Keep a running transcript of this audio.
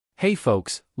Hey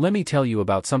folks, let me tell you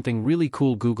about something really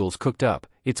cool Google's cooked up.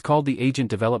 It's called the Agent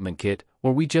Development Kit,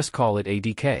 or we just call it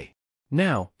ADK.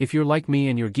 Now, if you're like me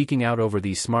and you're geeking out over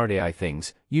these smart AI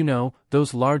things, you know,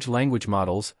 those large language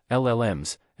models,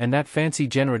 LLMs, and that fancy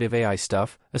generative AI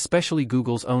stuff, especially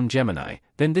Google's own Gemini,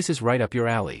 then this is right up your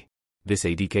alley. This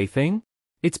ADK thing?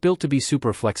 It's built to be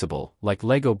super flexible, like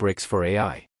Lego bricks for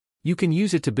AI. You can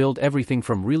use it to build everything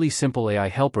from really simple AI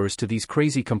helpers to these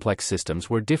crazy complex systems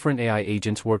where different AI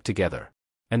agents work together.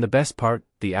 And the best part,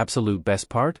 the absolute best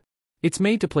part? It's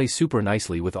made to play super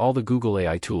nicely with all the Google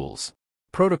AI tools.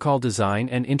 Protocol design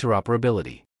and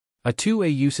interoperability.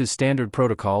 A2A uses standard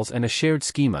protocols and a shared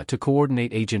schema to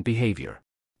coordinate agent behavior.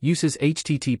 Uses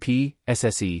HTTP,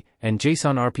 SSE, and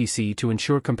JSON RPC to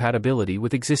ensure compatibility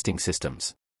with existing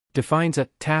systems. Defines a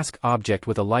task object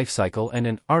with a lifecycle and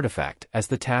an artifact as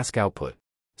the task output.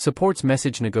 Supports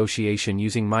message negotiation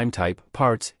using MIME type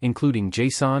parts, including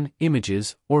JSON,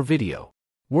 images, or video.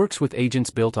 Works with agents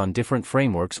built on different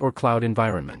frameworks or cloud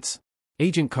environments.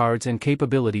 Agent cards and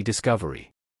capability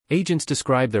discovery. Agents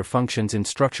describe their functions in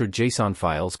structured JSON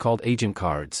files called agent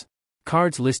cards.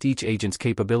 Cards list each agent's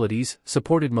capabilities,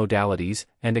 supported modalities,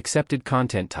 and accepted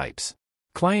content types.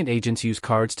 Client agents use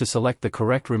cards to select the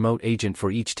correct remote agent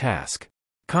for each task.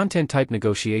 Content type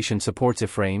negotiation supports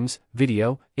iframes,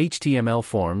 video, HTML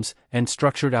forms, and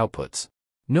structured outputs.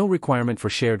 No requirement for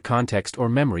shared context or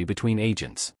memory between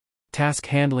agents. Task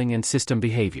handling and system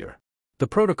behavior. The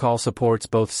protocol supports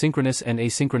both synchronous and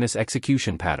asynchronous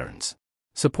execution patterns.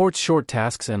 Supports short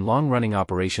tasks and long-running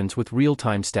operations with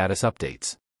real-time status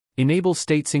updates. Enables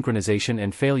state synchronization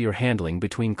and failure handling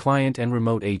between client and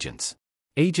remote agents.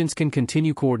 Agents can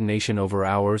continue coordination over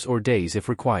hours or days if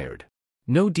required.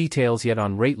 No details yet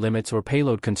on rate limits or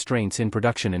payload constraints in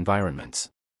production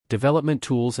environments. Development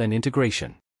tools and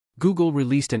integration. Google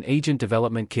released an Agent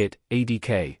Development Kit,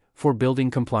 ADK, for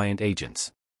building compliant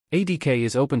agents. ADK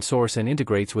is open source and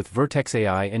integrates with Vertex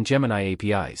AI and Gemini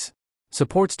APIs.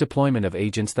 Supports deployment of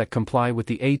agents that comply with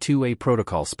the A2A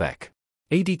protocol spec.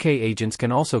 ADK agents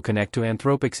can also connect to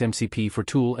Anthropic's MCP for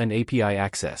tool and API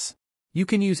access. You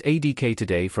can use ADK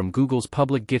today from Google's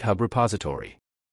public GitHub repository.